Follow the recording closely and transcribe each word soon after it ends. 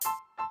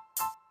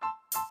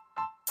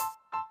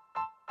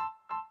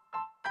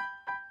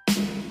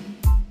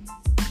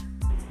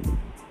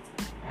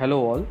Hello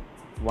all,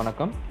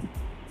 வணக்கம்.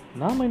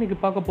 நாம் இன்றைக்கி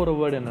பார்க்க போகிற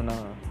வேர்டு என்னென்னா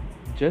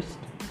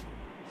ஜஸ்ட்,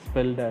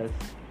 ஸ்பெல்ட் as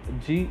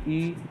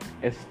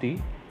GEST.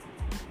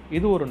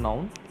 இது ஒரு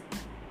நவுன்.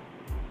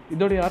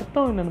 இதோடைய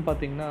அர்த்தம் என்னென்னு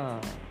பார்த்தீங்கன்னா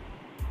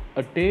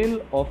a tale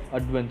of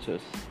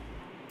adventures.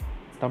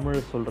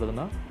 Tamil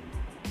சொல்கிறதுனா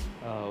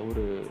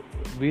ஒரு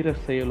வீர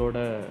செயலோட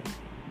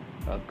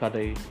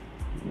கதை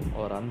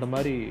ஒரு அந்த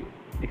மாதிரி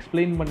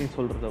எக்ஸ்பிளைன் பண்ணி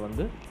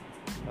சொல்கிறத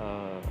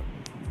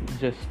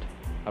ஜஸ்ட்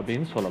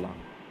அப்படின்னு சொல்லலாம்.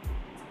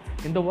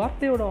 இந்த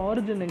வார்த்தையோட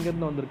ஆரிஜின்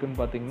எங்கேருந்து வந்திருக்குன்னு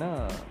பார்த்தீங்கன்னா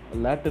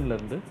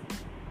லாட்டின்லேருந்து.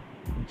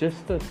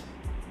 ஜஸ்டஸ்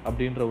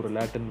அப்படின்ற ஒரு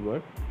லாட்டின்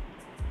வேர்ட்,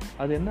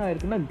 அது என்ன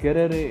ஆயிருக்குன்னா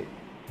கெரரே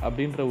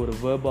அப்படின்ற ஒரு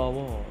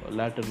வேர்பாவும்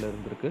லாட்டினில்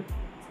இருந்திருக்கு.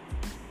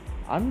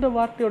 அந்த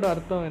வார்த்தையோட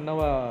அர்த்தம்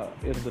என்னவா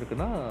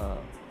இருந்திருக்குன்னா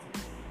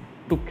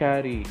டு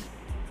கேரி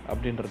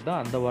அப்படின்றது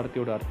தான் அந்த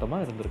வார்த்தையோட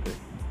அர்த்தமாக இருந்திருக்கு.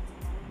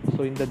 ஸோ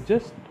இந்த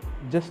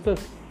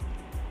ஜஸ்டஸ்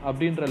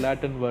அப்படின்ற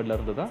லாட்டின் வேர்டில்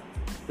இருந்து தான்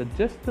இந்த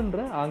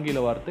ஜஸ்ட்ன்ற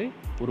ஆங்கில வார்த்தை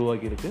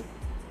உருவாகியிருக்கு.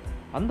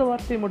 அந்த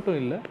வார்த்தை மட்டும்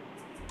இல்லை,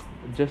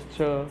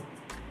 ஜெஸ்டர்,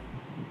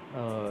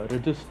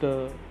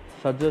 ரெஜிஸ்டர்,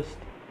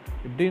 சஜஸ்ட்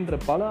இப்படின்ற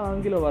பல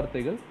ஆங்கில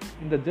வார்த்தைகள்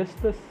இந்த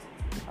ஜஸ்டஸ்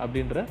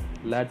அப்படின்ற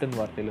லாட்டின்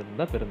வார்த்தையிலிருந்து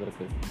தான்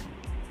பிறந்திருக்கு.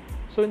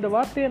 ஸோ இந்த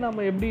வார்த்தையை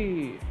நம்ம எப்படி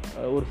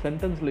ஒரு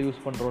சென்டென்ஸில்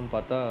யூஸ் பண்ணுறோன்னு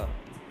பார்த்தா,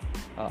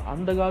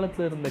 அந்த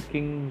காலத்தில் இருந்த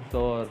கிங்ஸ்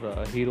ஆர்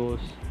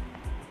ஹீரோஸ்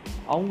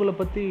அவங்கள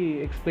பற்றி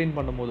எக்ஸ்பிளைன்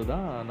பண்ணும்போது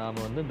தான்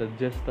நாம் இந்த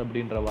ஜஸ்ட்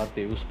அப்படின்ற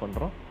வார்த்தையை யூஸ்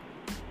பண்ணுறோம்.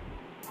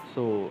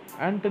 ஸோ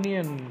ஆண்டனி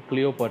அண்ட்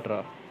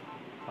கிளியோபாட்ரா,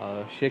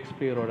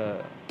 ஷேக்ஸ்பியரோட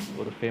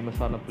ஒரு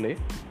ஃபேமஸான பிளே.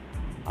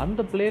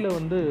 அந்த பிளேயில்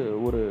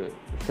ஒரு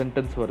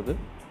சென்டென்ஸ் வருது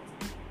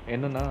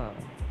என்னென்னா,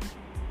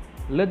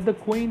 let the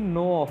queen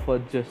no of a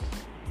just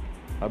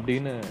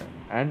அப்படின்னு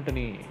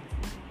ஆண்டனி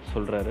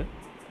சொல்கிறாரு.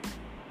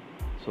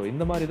 ஸோ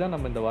இந்த மாதிரி தான்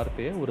நம்ம இந்த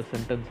வார்த்தையை ஒரு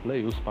சென்டென்ஸில்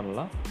யூஸ்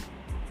பண்ணலாம்.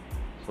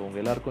 ஸோ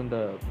உங்கள் எல்லாருக்கும்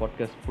இந்த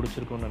பாட்காஸ்ட்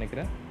பிடிச்சிருக்குன்னு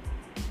நினைக்கிறேன்.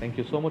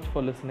 Thank you so much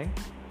for listening.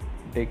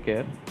 Take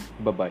care.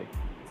 Bye bye.